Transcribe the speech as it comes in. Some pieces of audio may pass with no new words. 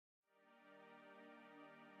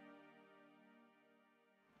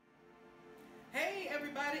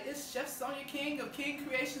everybody, it's Chef Sonia King of King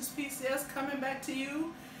Creations PCS coming back to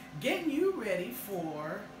you, getting you ready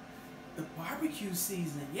for the barbecue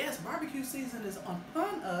season. Yes, barbecue season is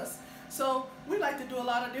upon us, so we like to do a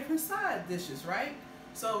lot of different side dishes, right?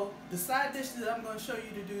 So the side dish that I'm going to show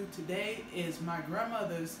you to do today is my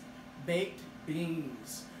grandmother's baked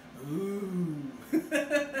beans. Ooh.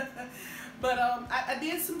 But I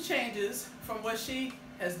did some changes from what she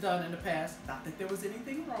has done in the past. Not that there was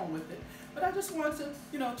anything wrong with it, but I just wanted to,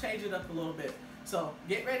 change it up a little bit. So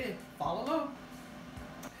get ready, follow along.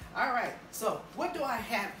 All right, so what do I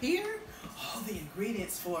have here? All the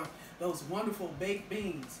ingredients for those wonderful baked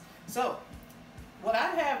beans. So what I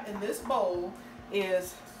have in this bowl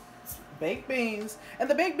is baked beans, and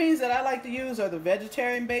the baked beans that I like to use are the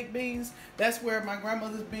vegetarian baked beans. That's where my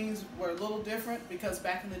grandmother's beans were a little different, because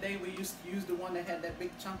back in the day we used to use the one that had that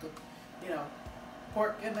big chunk of,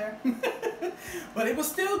 pork in there. But it was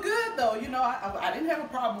still good though, I didn't have a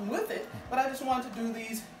problem with it, but I just wanted to do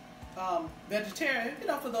these vegetarian,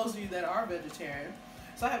 for those of you that are vegetarian.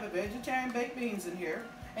 So I have a vegetarian baked beans in here,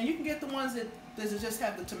 and you can get the ones that just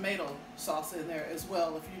have the tomato sauce in there as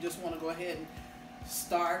well if you just want to go ahead and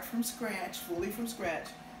start from scratch, fully from scratch.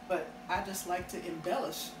 But I just like to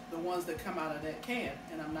embellish the ones that come out of that can,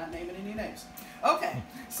 and I'm not naming any names. Okay,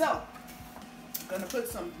 so I'm going to put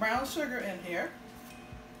some brown sugar in here,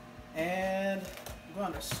 and I'm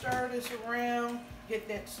going to stir this around, get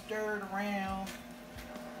that stirred around,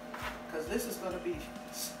 because this is going to be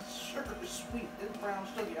sugar sweet. This brown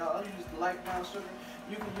sugar, y'all. I use light brown sugar.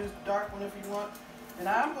 You can use the dark one if you want. And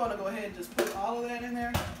I'm going to go ahead and just put all of that in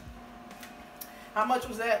there. How much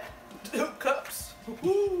was that? 2 cups.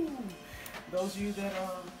 Those of you that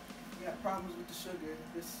got problems with the sugar,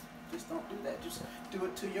 just don't do that. Just do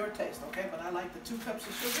it to your taste, okay? But I like the 2 cups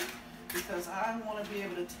of sugar because I want to be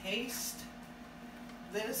able to taste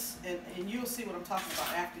this, and you'll see what I'm talking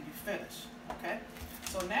about after you finish, okay?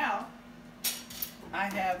 So now I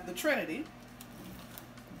have the Trinity.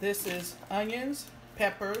 This is onions,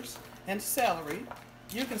 peppers, and celery.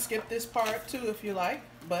 You can skip this part too if you like,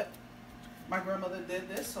 but my grandmother did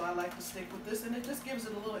this, so I like to stick with this, and it just gives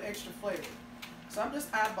it a little extra flavor. So I'm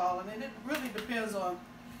just eyeballing, and it really depends on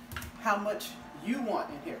how much you want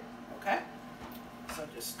in here, okay? So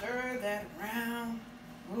just stir that around.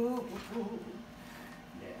 Ooh, ooh, ooh.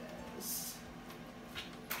 Yes.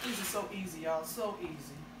 This is so easy, y'all, so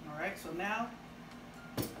easy. All right, so now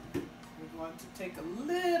we're going to take a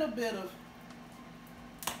little bit of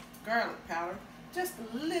garlic powder, just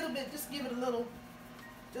a little bit, just give it a little,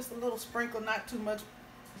 just a little sprinkle, not too much,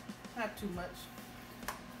 not too much.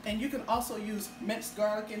 And you can also use minced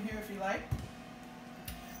garlic in here if you like.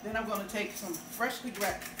 Then I'm going to take some freshly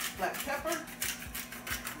cracked black pepper,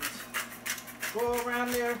 go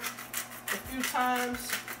around there a few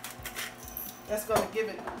times. That's going to give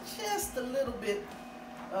it just a little bit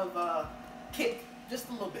of kick, just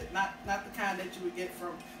a little bit, not the kind that you would get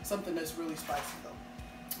from something that's really spicy though.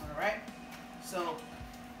 All right, so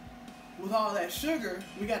with all that sugar,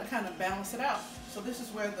 we got to kind of balance it out. So this is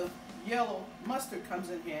where the yellow mustard comes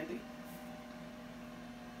in handy.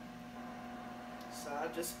 So I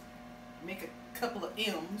just make a couple of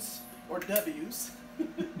M's or W's,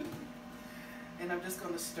 and I'm just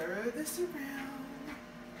going to stir this around.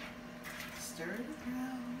 Stir it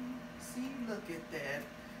around. See, look at that.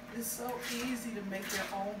 It's so easy to make your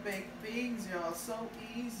own baked beans, y'all. So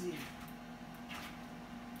easy.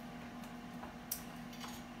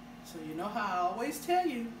 So you know how I always tell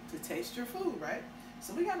you to taste your food, right?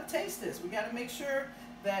 So we got to taste this. We got to make sure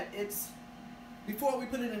that it's, before we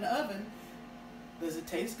put it in the oven, does it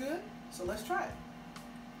taste good? So let's try it.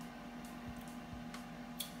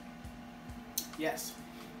 Yes,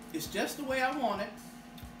 it's just the way I want it.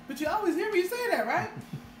 But you always hear me say that, right?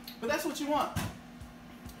 But that's what you want.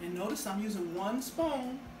 And notice I'm using 1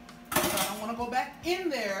 spoon. So I don't want to go back in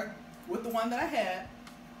there with the one that I had.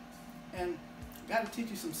 And got to teach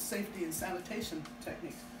you some safety and sanitation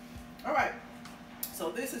techniques. All right.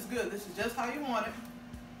 So this is good. This is just how you want it.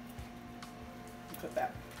 Cut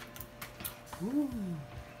that. Ooh.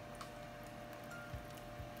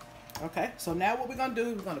 Okay. So now what we're going to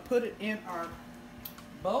do, we're going to put it in our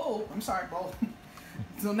bowl. I'm sorry, bowl.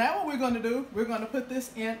 So now what we're going to do, we're going to put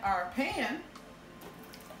this in our pan.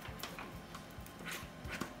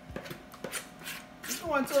 You're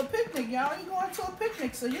going to a picnic, y'all. You're going to a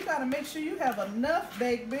picnic, so you got to make sure you have enough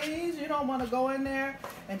baked beans. You don't want to go in there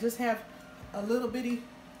and just have a little bitty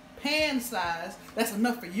pan size. That's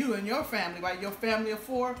enough for you and your family, right? Your family of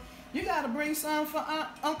 4. You got to bring some for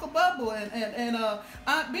Uncle Bubble and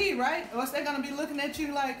Aunt B, right? Or else they're going to be looking at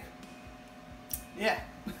you like, yeah.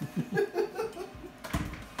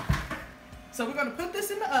 So we're gonna put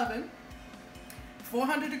this in the oven,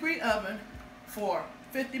 400-degree oven, for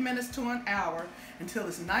 50 minutes to an hour until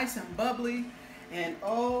it's nice and bubbly. And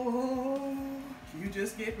oh, you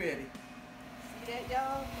just get ready. See that,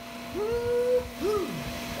 y'all? Woo-hoo.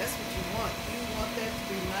 That's what you want. You want that to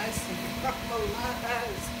be nice and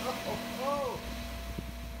caramelized. Oh, oh.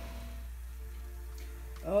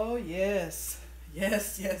 Oh, yes.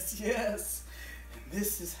 Yes, yes, yes. And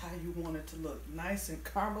this is how you want it to look. Nice and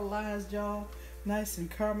caramelized, y'all. Nice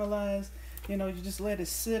and caramelized. You know, you just let it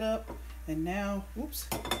sit up. And now, whoops,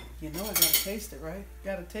 you know I gotta taste it, right?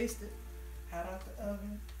 Gotta taste it. Hot out the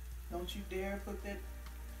oven. Don't you dare put that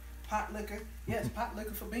pot liquor. Yes, pot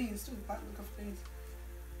liquor for beans too. Pot liquor for beans.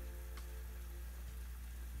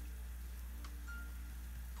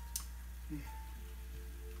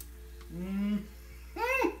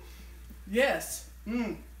 Yes.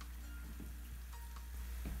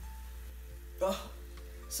 Oh,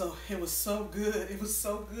 so it was so good. It was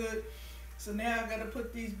so good. So now I gotta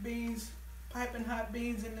put these beans, piping hot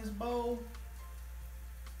beans, in this bowl.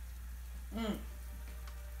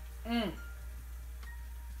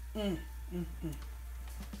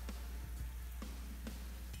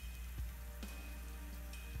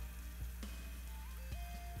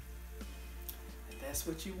 That's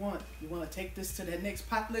what you want. You want to take this to the next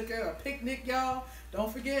pot liquor or picnic, y'all.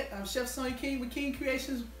 Don't forget, I'm Chef Sonya King with King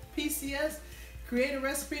Creations PCS. Create a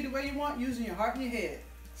recipe the way you want using your heart and your head.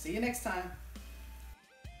 See you next time.